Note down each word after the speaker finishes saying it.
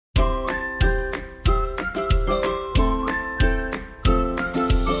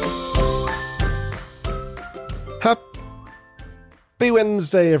Happy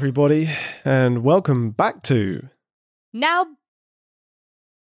Wednesday, everybody, and welcome back to... Now,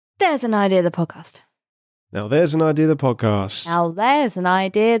 there's an idea, the podcast. Now There's an Idea, the podcast. Now, there's an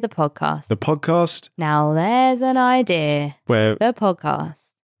idea, the podcast. The podcast Now, there's an idea, where the podcast.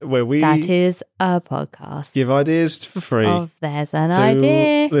 we That is a podcast. give ideas for free Of there's an to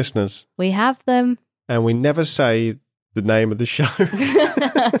idea. listeners, We have them. and we never say the name of the show.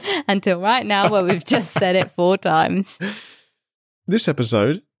 Until right now, where we've just said it 4 times. This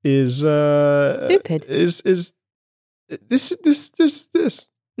episode is Stupid. Is this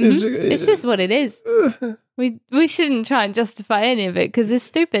It's just what it is. We shouldn't try and justify any of it because it's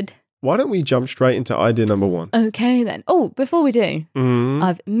stupid. Why don't we jump straight into idea number 1? Okay, then. Oh, before we do, Mm.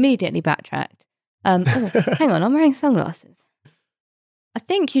 I've immediately backtracked. Hang on, I'm wearing sunglasses. I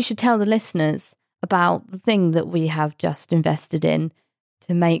think you should tell the listeners about the thing that we have just invested in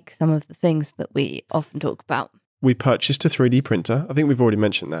to make some of the things that we often talk about. We purchased a 3D printer. I think we've already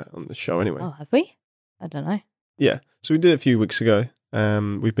mentioned that on the show anyway. Oh, have we? I don't know. Yeah, so we did it a few weeks ago.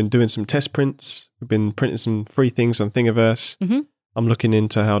 We've been doing some test prints. We've been printing some free things on Thingiverse. Mhm. I'm looking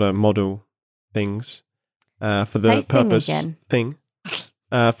into how to model things for the Say purpose thing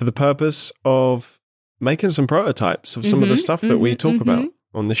for the purpose of making some prototypes of some of the stuff that we talk about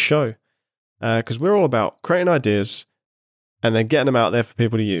on this show. Because we're all about creating ideas and then getting them out there for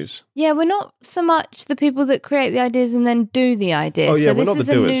people to use. Yeah, we're not so much the people that create the ideas and then do the ideas. Oh, yeah, so we're this not is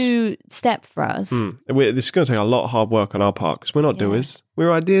the doers. a new step for us. This is going to take a lot of hard work on our part because we're not Yeah. doers.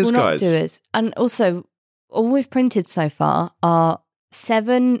 We're ideas We're not guys. doers. And also, all we've printed so far are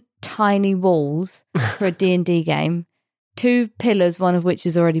 7 tiny walls for a D&D game, 2 pillars, one of which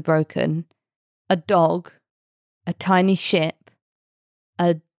is already broken, a dog, a tiny ship,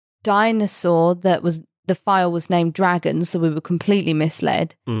 a dinosaur that was, the file was named Dragon, so we were completely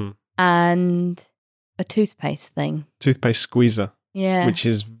misled, Mm. and a toothpaste thing. Toothpaste squeezer, Yeah. which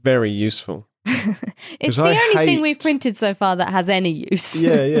is very useful. It's 'cause the I only thing hate- we've printed so far that has any use.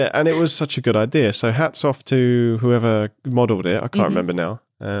 Yeah, and it was such a good idea. So hats off to whoever modelled it. I can't remember now.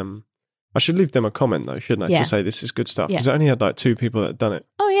 I should leave them a comment though, shouldn't I, Yeah. to say this is good stuff Yeah. because I only had like 2 people that had done it.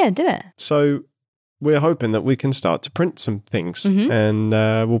 Oh, yeah, do it. So we're hoping that we can start to print some things Mhm.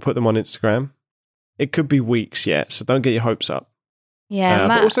 and we'll put them on Instagram. It could be weeks yet, so don't get your hopes up. Yeah,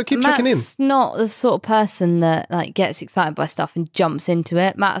 but also keep checking in. Matt's not the sort of person that like gets excited by stuff and jumps into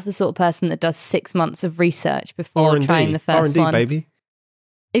it. Matt's the sort of person that does 6 months of research before R&D, trying the first R&D, one. baby.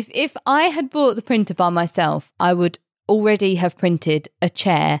 If I had bought the printer by myself, I would already have printed a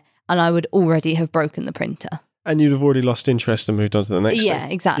chair and I would already have broken the printer. And you'd have already lost interest and moved on to the next Yeah,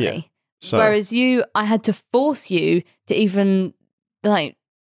 thing. exactly. Yeah. So, Whereas you, I had to force you to even like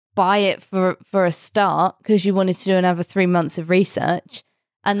buy it for a start because you wanted to do another 3 months of research.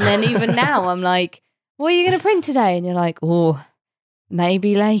 And then even now I'm like, what are you going to print today? And you're like, oh,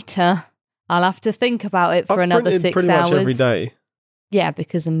 maybe later. I'll have to think about it for I've another printed 6 pretty hours. much every day. Yeah,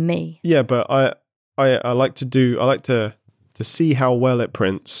 because of me. Yeah, but I like to see how well it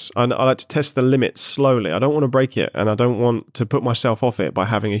prints. And I like to test the limits slowly. I don't want to break it and I don't want to put myself off it by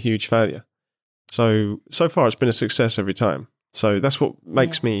having a huge failure. So far it's been a success every time. So that's what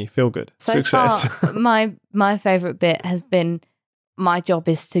makes me feel good. So Success. far, my favourite bit has been my job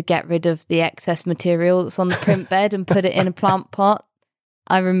is to get rid of the excess material that's on the print bed and put it in a plant pot.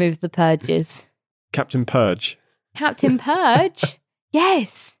 I remove the purges. Captain Purge. Captain Purge?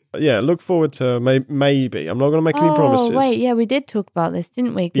 Yes. Yeah, look forward to maybe. I'm not going to make any promises. Oh, wait, yeah, we did talk about this,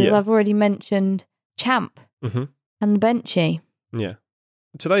 didn't we? Because Yeah. I've already mentioned Champ Mhm. and the Benchy. Yeah.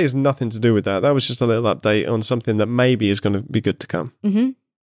 Today is nothing to do with that. That was just a little update on something that maybe is going to be good to come. Mm-hmm.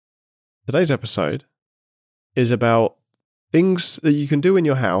 Today's episode is about things that you can do in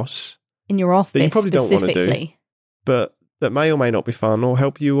your house, In your office, you probably don't wanna do. specifically. but that may or may not be fun or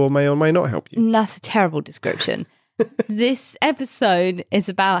help you or may not help you. That's a terrible description. This episode is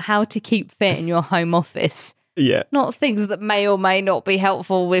about how to keep fit in your home office. Yeah. Not things that may or may not be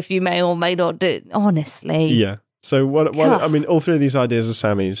helpful if you may or may not do. Honestly. Yeah. So what I mean, all 3 of these ideas are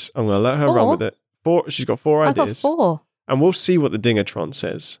Sammy's. I'm going to let her run Four? with it. She's got 4 I've got ideas. 4. And we'll see what the Dingatron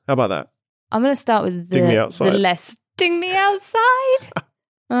says. How about that? I'm going to start with Ding me outside. the less ding me outside.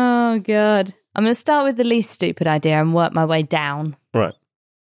 Oh, God. I'm going to start with the least stupid idea and work my way down. Right.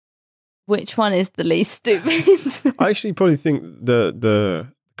 Which one is the least stupid? I actually probably think the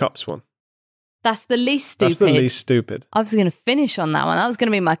cups one. That's the least stupid. That's the least stupid. I was going to finish on that one. That was going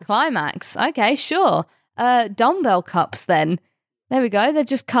to be my climax. Okay, sure. Dumbbell cups then. There we go. They're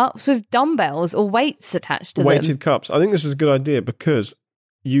just cups with dumbbells or weights attached to them. Weighted cups. I think this is a good idea because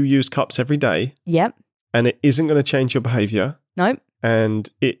you use cups every day Yep. and it isn't going to change your behavior Nope. and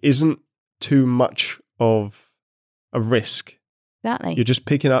it isn't too much of a risk Exactly. You're just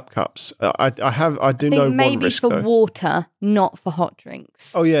picking up cups. I do I think know one maybe risk for though. water, not for hot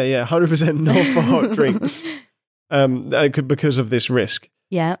drinks. Oh yeah, 100% not for hot drinks. Because of this risk.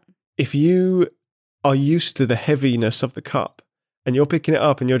 Yeah. If you are used to the heaviness of the cup and you're picking it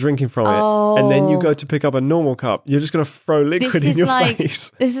up and you're drinking from it, and then you go to pick up a normal cup, you're just going to throw liquid in your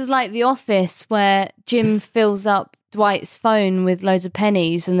face. This is like The Office where Jim fills up Dwight's phone with loads of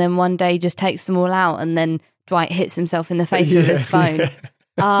pennies and then one day just takes them all out and then Dwight hits himself in the face with his phone. Yeah.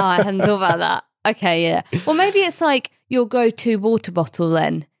 I hadn't thought about that. Okay, yeah. Well, maybe it's like your go-to water bottle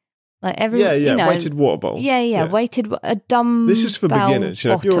then. Like weighted water bottle. Yeah. Weighted, a dumbbell. This is for beginners. If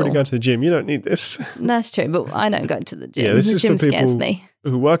you're already bottle. going to the gym, you don't need this. That's true, but I don't go to the gym. Yeah, this the is gym for scares people me.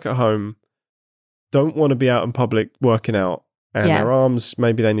 who work at home, don't want to be out in public working out, and Yeah. their arms,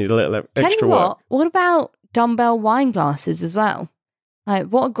 maybe they need a little Tell extra you work. what about dumbbell wine glasses as well? Like,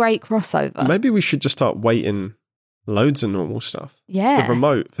 what a great crossover. Maybe we should just start weighting loads of normal stuff. Yeah. The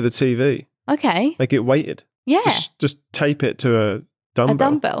remote for the TV. Okay. Make it weighted. Yeah. Just tape it to a dumbbell. A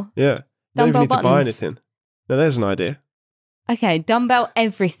dumbbell. Yeah. You don't even Dumbbell need to buy buttons. anything. Now there's an idea. Okay, dumbbell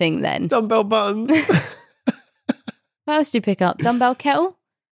everything then. Dumbbell buttons. What else do you pick up? Dumbbell kettle?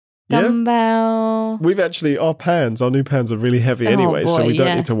 Yeah. Dumbbell. We've actually, our new pans are really heavy anyway, so boy, we don't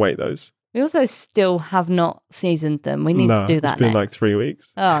yeah. need to weight those. We also still have not seasoned them. We need to do that it's been next. like 3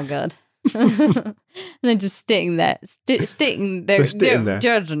 weeks. Oh, God. And then just sitting there. Sitting there. They're sitting there.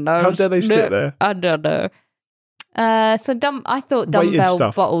 Judging How dare they sit there? I don't know. I thought Weighted dumbbell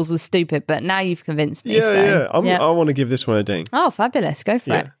stuff. bottles was stupid, but now you've convinced me. Yeah. So, I want to give this one a ding. Oh, fabulous. Go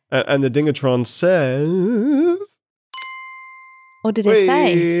for it. Yeah. And the Dingatron says... What did it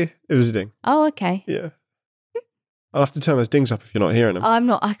say? Whee! It was a ding. Oh, okay. Yeah. I'll have to turn those dings up if you're not hearing them.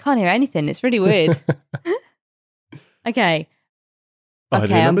 I can't hear anything. It's really weird. Okay. Idea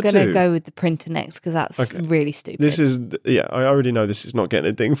Okay, I'm number going to 2. go with the printer next because that's Okay. really stupid. This is, I already know this is not getting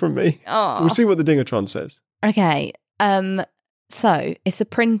a ding from me. Oh. We'll see what the Dingatron says. Okay. So it's a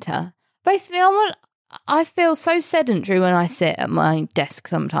printer. Basically, I feel so sedentary when I sit at my desk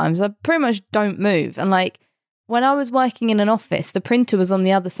sometimes. I pretty much don't move. And like when I was working in an office, the printer was on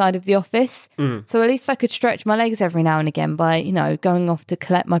the other side of the office. So at least I could stretch my legs every now and again by, going off to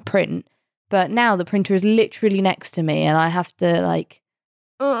collect my print. But now the printer is literally next to me and I have to like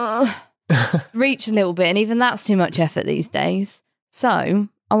reach a little bit. And even that's too much effort these days. So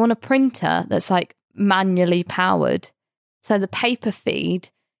I want a printer that's like manually powered. So the paper feed,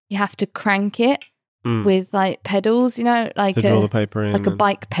 you have to crank it with like pedals, like To draw the paper in. like a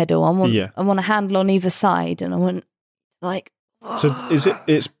bike pedal. I want Yeah. I want a handle on either side, and I want like. So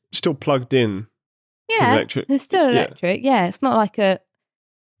it's still plugged in to the Yeah, electric? it's still electric. Yeah, it's not like an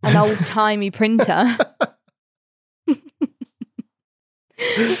old timey printer.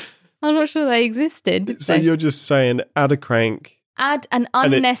 I'm not sure they existed. So you're just saying add a crank. Add an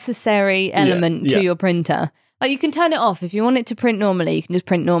unnecessary element yeah. to your printer. Like you can turn it off if you want it to print normally. You can just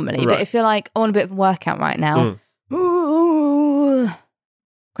print normally. But Right. if you're like, I want a bit of a workout right now,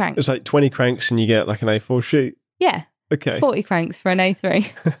 crank. It's like 20 cranks and you get like an A4 sheet. Yeah, Okay. 40 cranks for an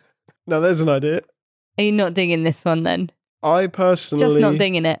A3. Now there's an idea. Are you not dinging this one then? I personally... Just not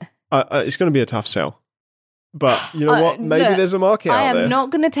dinging it. it's going to be a tough sell. But you know what? Maybe look, there's a market I out there. am not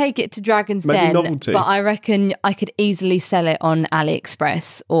going to take it to Dragon's Maybe Den, novelty. but I reckon I could easily sell it on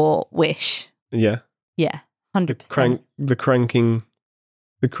AliExpress or Wish. Yeah. Yeah, 100%. The cranker.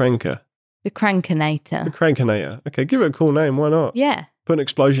 The The Crankinator. crankinator. Okay, give it a cool name. Why not? Yeah. Put an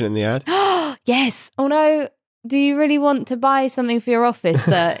explosion in the ad. Yes. Although, do you really want to buy something for your office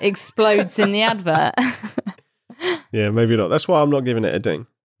that explodes in the advert? Yeah, maybe not. That's why I'm not giving it a ding.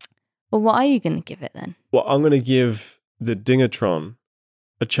 Well, what are you going to give it then? Well, I'm going to give the Dingatron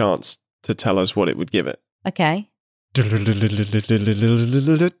a chance to tell us what it would give it. Okay.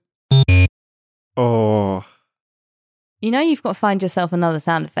 Oh. You've got to find yourself another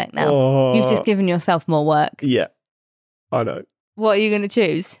sound effect now. Oh. You've just given yourself more work. Yeah, I know. What are you going to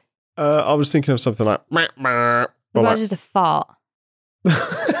choose? I was thinking of something like... What about just a fart?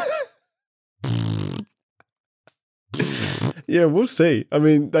 Yeah, we'll see. I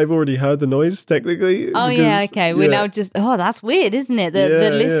mean, they've already heard the noise, technically. Oh, yeah, okay. We're now just... Oh, that's weird, isn't it? The Yeah,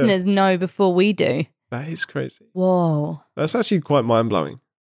 listeners know before we do. That is crazy. Whoa. That's actually quite mind-blowing.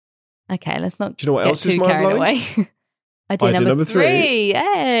 Okay, let's not Do you know what get else is too carried mind-blowing? away. Idea number 3.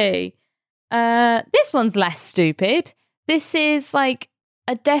 Hey. This one's less stupid. This is like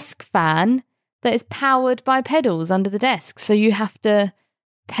a desk fan that is powered by pedals under the desk. So you have to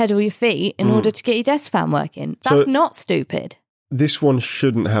pedal your feet in order to get your desk fan working. That's not stupid. This one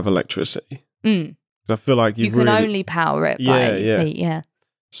shouldn't have electricity. 'Cause I feel like You can only power it by your feet, yeah.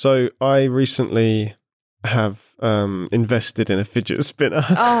 So I recently have invested in a fidget spinner.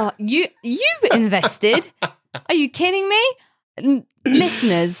 Oh, you've invested? Are you kidding me?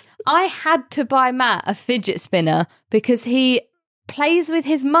 Listeners, I had to buy Matt a fidget spinner because he plays with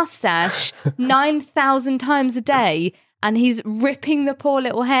his mustache 9,000 times a day and he's ripping the poor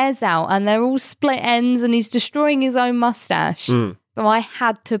little hairs out and they're all split ends and he's destroying his own mustache. So I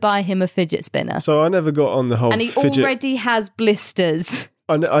had to buy him a fidget spinner. So I never got on the whole and he already has blisters.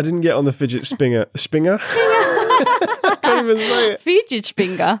 I didn't get on the fidget spinner. Spinger? I can't even say it. Fidget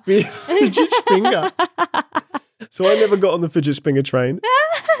spinner. Fidget spinner. So I never got on the fidget spinner train.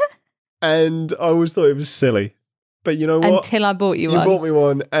 And I always thought it was silly. But you know what? Until I bought you one. You bought me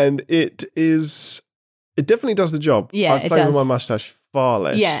one and it definitely does the job. Yeah, I've played with my mustache far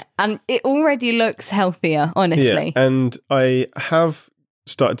less. Yeah, and it already looks healthier, honestly. Yeah, and I have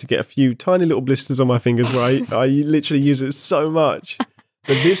started to get a few tiny little blisters on my fingers where I literally use it so much.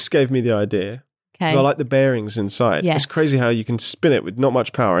 But this gave me the idea. Because I like the bearings inside. Yes. It's crazy how you can spin it with not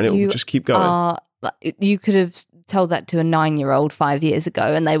much power and it will just keep going. You could have told that to a 9-year-old 5 years ago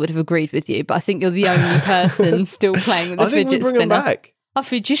and they would have agreed with you. But I think you're the only person still playing with a fidget spinner. I think we bring them back. A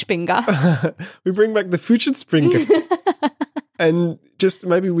fidget spinner. We bring back the fidget spinner. And just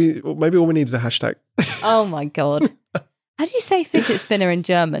maybe all we need is a hashtag. Oh my God. How do you say fidget spinner in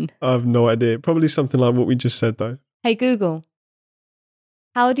German? I have no idea. Probably something like what we just said though. Hey Google.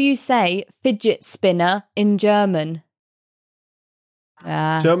 How do you say fidget spinner in German?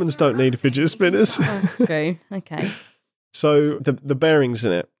 Germans don't need fidget spinners. That's true. Okay. So the bearings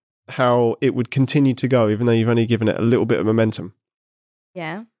in it, how it would continue to go even though you've only given it a little bit of momentum.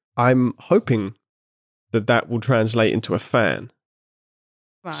 Yeah. I'm hoping that will translate into a fan.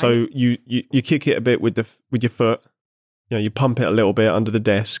 Right. So you kick it a bit with your foot. You know, you pump it a little bit under the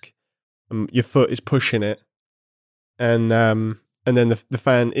desk. Your foot is pushing it, and then the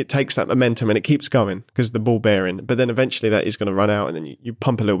fan, it takes that momentum and it keeps going because of the ball bearing. But then eventually that is going to run out, and then you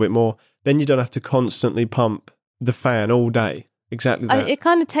pump a little bit more. Then you don't have to constantly pump the fan all day. Exactly that. It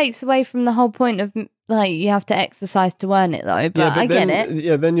kind of takes away from the whole point of like you have to exercise to earn it, though. But I get it.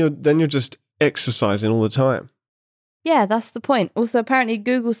 Yeah, then you're just exercising all the time. Yeah, that's the point. Also, apparently,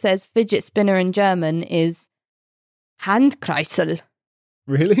 Google says fidget spinner in German is Handkreisel.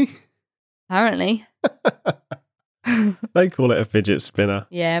 Really? Apparently. They call it a fidget spinner.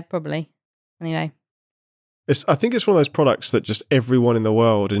 Yeah, probably. Anyway. I think it's one of those products that just everyone in the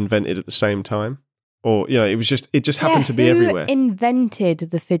world invented at the same time. Or, you know, it just happened to be everywhere. Who invented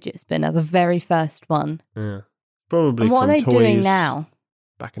the fidget spinner, the very first one? Yeah. Probably and what from are they toys doing now?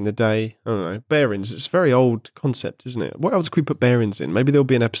 Back in the day. I don't know. Bearings. It's a very old concept, isn't it? What else could we put bearings in? Maybe there'll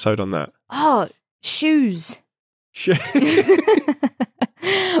be an episode on that. Oh, shoes.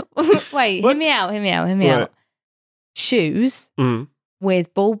 Wait, hear me out. Right. Shoes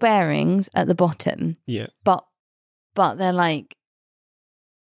with ball bearings at the bottom. Yeah. But they're like,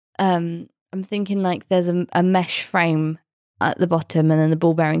 I'm thinking like there's a mesh frame at the bottom and then the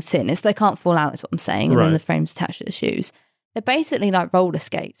ball bearings sit in it. So they can't fall out is what I'm saying. And then the frame's attached to the shoes. They're basically like roller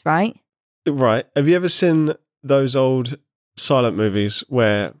skates, right? Right. Have you ever seen those old silent movies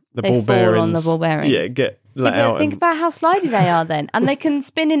where they fall on the ball bearings? Yeah, get let out. Think about how slidey they are then. And they can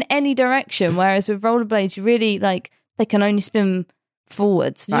spin in any direction, whereas with rollerblades, you really like they can only spin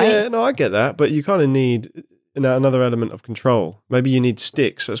forwards, right? Yeah, no, I get that. But you kind of need another element of control. Maybe you need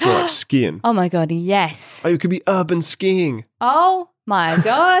sticks. So it's more like skiing. Oh my God, yes. Oh, it could be urban skiing. Oh my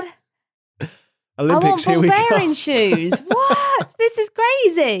God. Olympics, I want here ball we go. bearing shoes. What? This is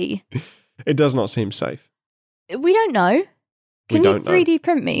crazy. It does not seem safe. We don't know. Can you 3D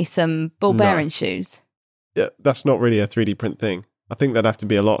print me some ball bearing shoes? Yeah, that's not really a 3D print thing. I think that'd have to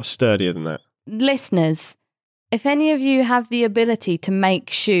be a lot sturdier than that. Listeners, if any of you have the ability to make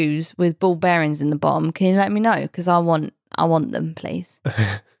shoes with ball bearings in the bottom, can you let me know? Because I want them, please.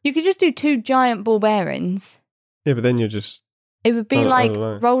 You could just do 2 giant ball bearings. Yeah, but then you're just... It would be like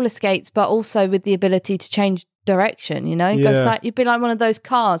roller skates, but also with the ability to change direction, you know? Yeah. You'd be like one of those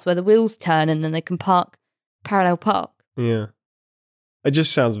cars where the wheels turn and then they can parallel park. Yeah. It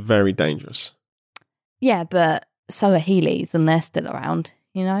just sounds very dangerous. Yeah, but so are Heelys and they're still around,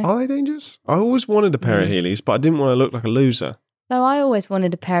 you know? Are they dangerous? I always wanted a pair of Heelys, but I didn't want to look like a loser. So I always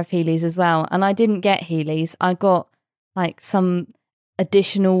wanted a pair of Heelys as well, and I didn't get Heelys. I got like some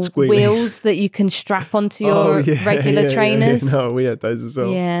additional Squealies. Wheels that you can strap onto your regular trainers. Yeah. No, we had those as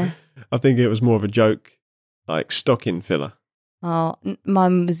well. Yeah. I think it was more of a joke, like stocking filler. Oh,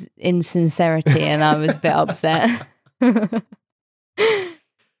 mine was insincerity and I was a bit upset.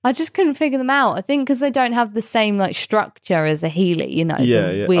 I just couldn't figure them out. I think because they don't have the same like structure as a Heely, you know,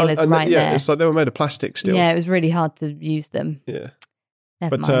 the wheel is right there. It's like they were made of plastic still. Yeah, it was really hard to use them. Yeah.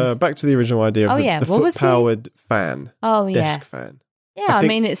 Never But mind. back to the original idea of Oh, yeah. the What was foot-powered fan, Oh, yeah. desk fan. Yeah, I I think-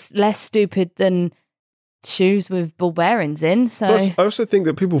 mean, it's less stupid than shoes with ball bearings in. So Plus, I also think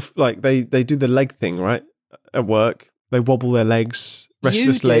that people like they do the leg thing, right? At work, they wobble their legs,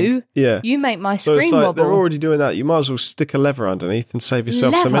 restless You leg. do. Yeah. you make my So it's screen like wobble. they're already doing that. You might as well stick a lever underneath and save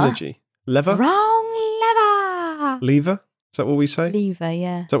yourself some Lever? energy. Lever? Wrong lever. Lever? Is that what we say? Lever,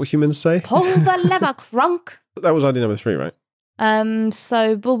 yeah. Is that what humans say? Pull the lever, crunk. That was idea number 3, right?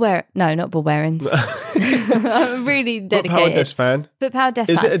 So ball bear. No, not ball bearings. I'm really Foot-powered dedicated. desk fan. Foot powered desk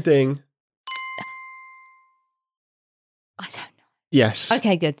Is fan. it a ding? I don't know. Yes.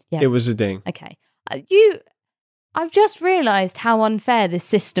 Okay, good. Yeah. It was a ding. Okay. I've just realised how unfair this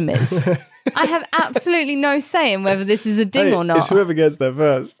system is. I have absolutely no say in whether this is a ding Hey, or not. It's whoever gets there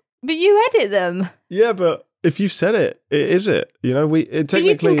first. But you edit them. Yeah, but if you've said it, it is it. You know,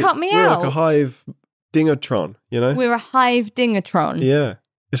 technically cut me we're out. like a hive dingatron, you know? We're a hive dingatron. Yeah.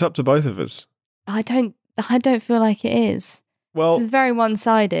 It's up to both of us. I don't feel like it is. Well, This is very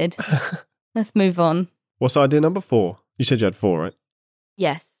one-sided. Let's move on. what's idea number 4? You said you had 4, right?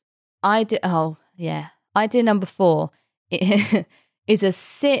 Yes. Idea number 4 is a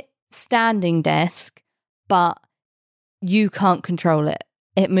standing desk, but you can't control it.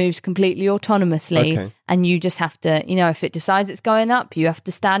 It moves completely autonomously, Okay. and you just have to, if it decides it's going up, you have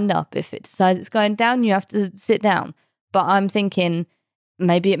to stand up. If it decides it's going down, you have to sit down. But I'm thinking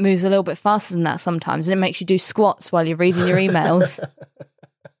maybe it moves a little bit faster than that sometimes, and it makes you do squats while you're reading your emails.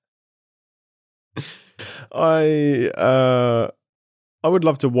 I would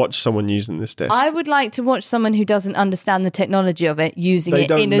love to watch someone using this desk. I would like to watch someone who doesn't understand the technology of it using They it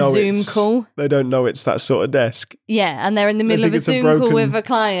don't in a know Zoom it's- call. They don't know it's that sort of desk. Yeah, and they're in the middle of think a it's a Zoom call broken- with a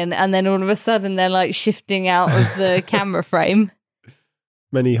client, and then all of a sudden they're like shifting out of the camera frame.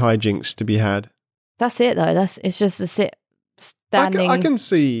 Many hijinks to be had. That's it, though. It's just a standing. I can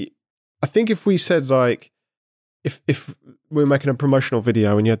see. I think if we said like, if we were making a promotional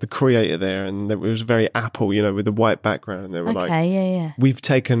video and you had the creator there and it was very Apple, with the white background, and they were like, yeah. we've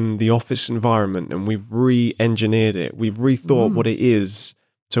taken the office environment and we've re-engineered it. We've rethought what it is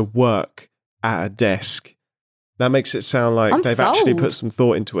to work at a desk. That makes it sound like I'm they've actually sold. put some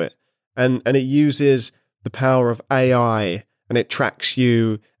thought into it. And it uses the power of AI, and it tracks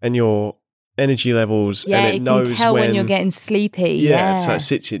you and your energy levels, Yeah, and it knows can tell when you're getting sleepy. yeah, Yeah. so it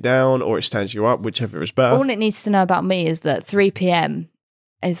sits you down or it stands you up, whichever is better. All it needs to know about me is that 3 p.m.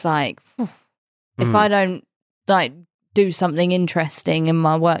 is like, if I don't like do something interesting in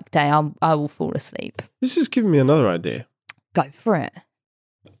my work day, I will fall asleep. This is giving me another idea. Go for it.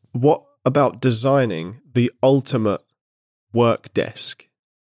 What about designing the ultimate work desk?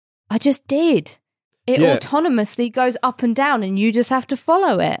 I just did. It Yeah. autonomously goes up and down, and you just have to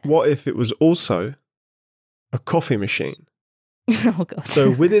follow it. What if it was also a coffee machine? Oh, God. So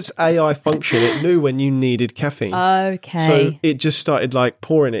with its AI function, it knew when you needed caffeine. Okay. So it just started like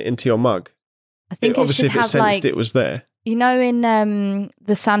pouring it into your mug. I think it Obviously, should if it have sensed like, it was there. in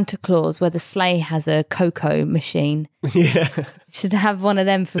the Santa Claus where the sleigh has a cocoa machine. Yeah. You should have one of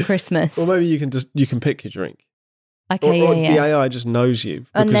them for Christmas. Or maybe you can pick your drink. Okay, or yeah. the AI just knows you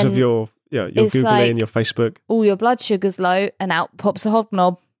And because of then your it's Googling like- and your Facebook. All your blood sugar's low, and out pops a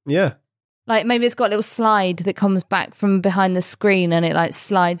hobnob. Yeah. Like maybe it's got a little slide that comes back from behind the screen, and it like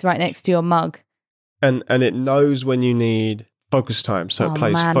slides right next to your mug. And it knows when you need focus time, so Oh, it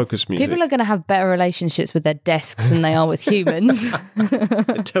plays man. focus music. People are going to have better relationships with their desks than they are with humans.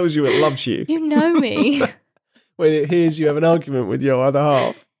 It tells you it loves you. You know me. When it hears you have an argument with your other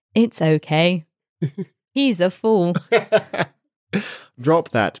half. It's okay. He's a fool. Drop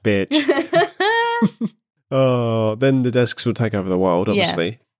that, bitch. Oh, then the desks will take over the world, Yeah.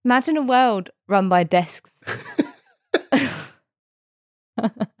 obviously. Imagine a world run by desks.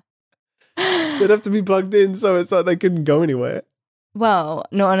 They'd have to be plugged in, so it's like they couldn't go anywhere. Well,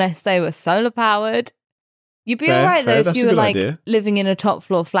 not unless they were solar powered. You'd be Fair, all right though fair. if That's you a were good like idea. living in a top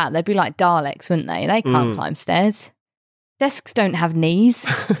floor flat. They'd be like Daleks, wouldn't they? They can't climb stairs. Desks don't have knees.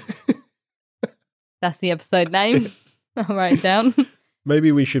 That's the episode name. I'll write it down.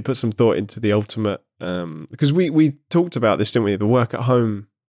 Maybe we should put some thought into the ultimate, because we talked about this, didn't we? The work at home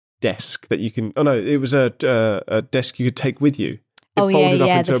desk that you can. Oh no, it was a desk you could take with you. It folded up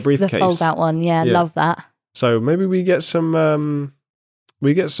into a the briefcase. fold out one. Yeah, Yeah. love that. So maybe we get some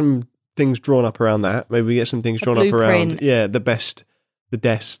things drawn up around that. Maybe we get some things drawn up around blueprint.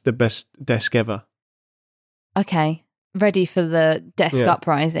 the best desk ever. Okay, ready for the desk Yeah.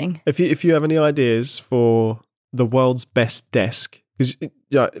 uprising. If you have any ideas for the world's best desk, because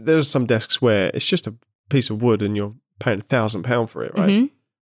there's some desks where it's just a piece of wood and you're paying £1,000 for it, right? Mhm.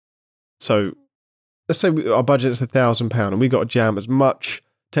 So let's say our budget's £1,000 and we got to jam as much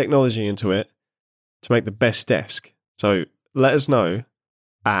technology into it to make the best desk. So let us know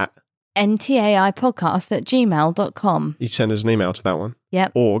at ntaipodcast@gmail.com. you send us an email to that one.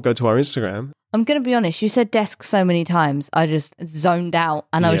 Yep. Or go to our Instagram. I'm going to be honest, you said desk so many times, I just zoned out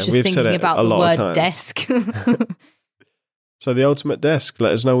and I was just we've said thinking it about a the lot of word times. desk. So the ultimate desk,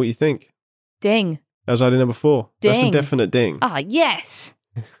 let us know what you think. Ding. That was idea number 4. That's a Ding. definite ding. Ah, yes.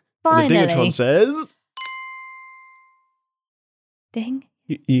 And Finally. the Dingatron says... Ding.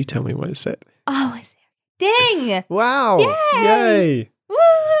 You tell me what it said. Oh, I see. Ding. Wow. Yay. Woo.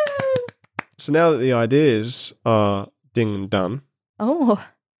 So now that the ideas are ding and done, Oh.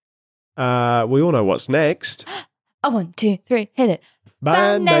 we all know what's next. Oh, 1, 2, 3, hit it.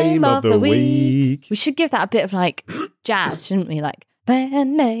 Band name of the week. We should give that a bit of like jazz, shouldn't we? Like,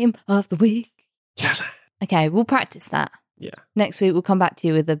 band name of the week. Yes. Okay, we'll practice that. Yeah. Next week, we'll come back to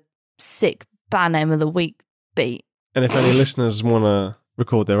you with a sick band name of the week beat. And if any listeners want to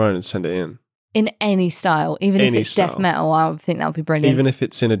record their own and send it in. In any style, even if Any it's death style. metal, I would think that would be brilliant. Even if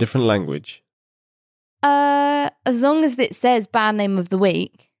it's in a different language. As long as it says band name of the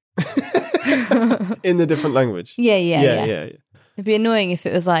week. In the different language. Yeah. It'd be annoying if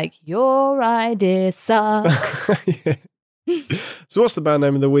it was like, your idea sucks. Yeah. So what's the band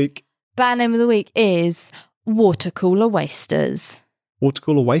name of the week? Band name of the week is Water Cooler Wasters. Water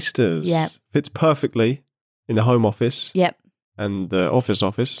Cooler Wasters. Yep. Fits perfectly in the home office Yep. and the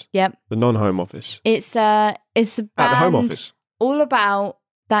office, Yep. the non-home office. It's a band At the home office. all about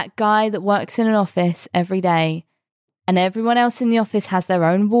that guy that works in an office every day and everyone else in the office has their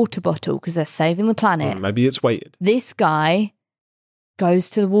own water bottle because they're saving the planet. Maybe it's weighted. This guy goes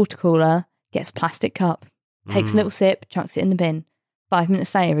to the water cooler, gets a plastic cup, takes a little sip, chucks it in the bin. 5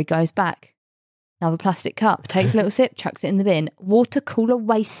 minutes later, he goes back. Another plastic cup, takes a little sip, chucks it in the bin. Water cooler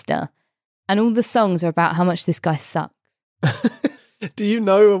waster. And all the songs are about how much this guy sucks. Do you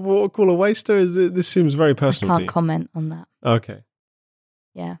know a water cooler waster? This seems very I personal to can't you. comment on that. Okay.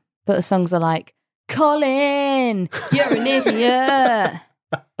 Yeah. But the songs are like, Colin, you're an idiot.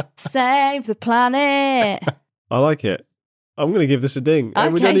 Save the planet. I like it. I'm going to give this a ding.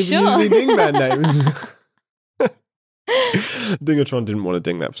 And we Okay, don't even sure. usually ding band names. Dingatron didn't want to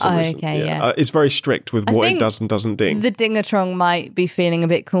ding that for some reason. Okay, yeah. It's very strict with I what it think does and doesn't ding. The Dingatron might be feeling a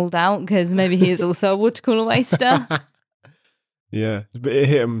bit called out because maybe he is also a water cooler waster. Yeah. But it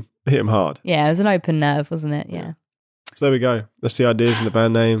hit him hard. Yeah, it was an open nerve, wasn't it? Yeah. So there we go. That's the ideas in the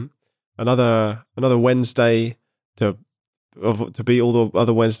band name. Another Wednesday to beat all the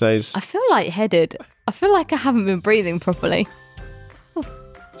other Wednesdays. I feel lightheaded. I feel like I haven't been breathing properly.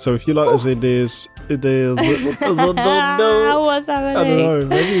 So if you like those ideas, What's I happening? don't know.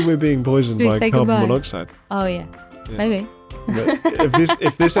 Maybe we're being poisoned Should we by say carbon goodbye? monoxide. Oh, yeah. Yeah. Maybe. But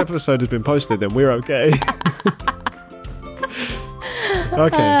if this episode has been posted, then we're okay. Okay, we're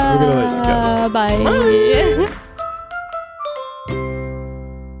gonna let you go. Bye.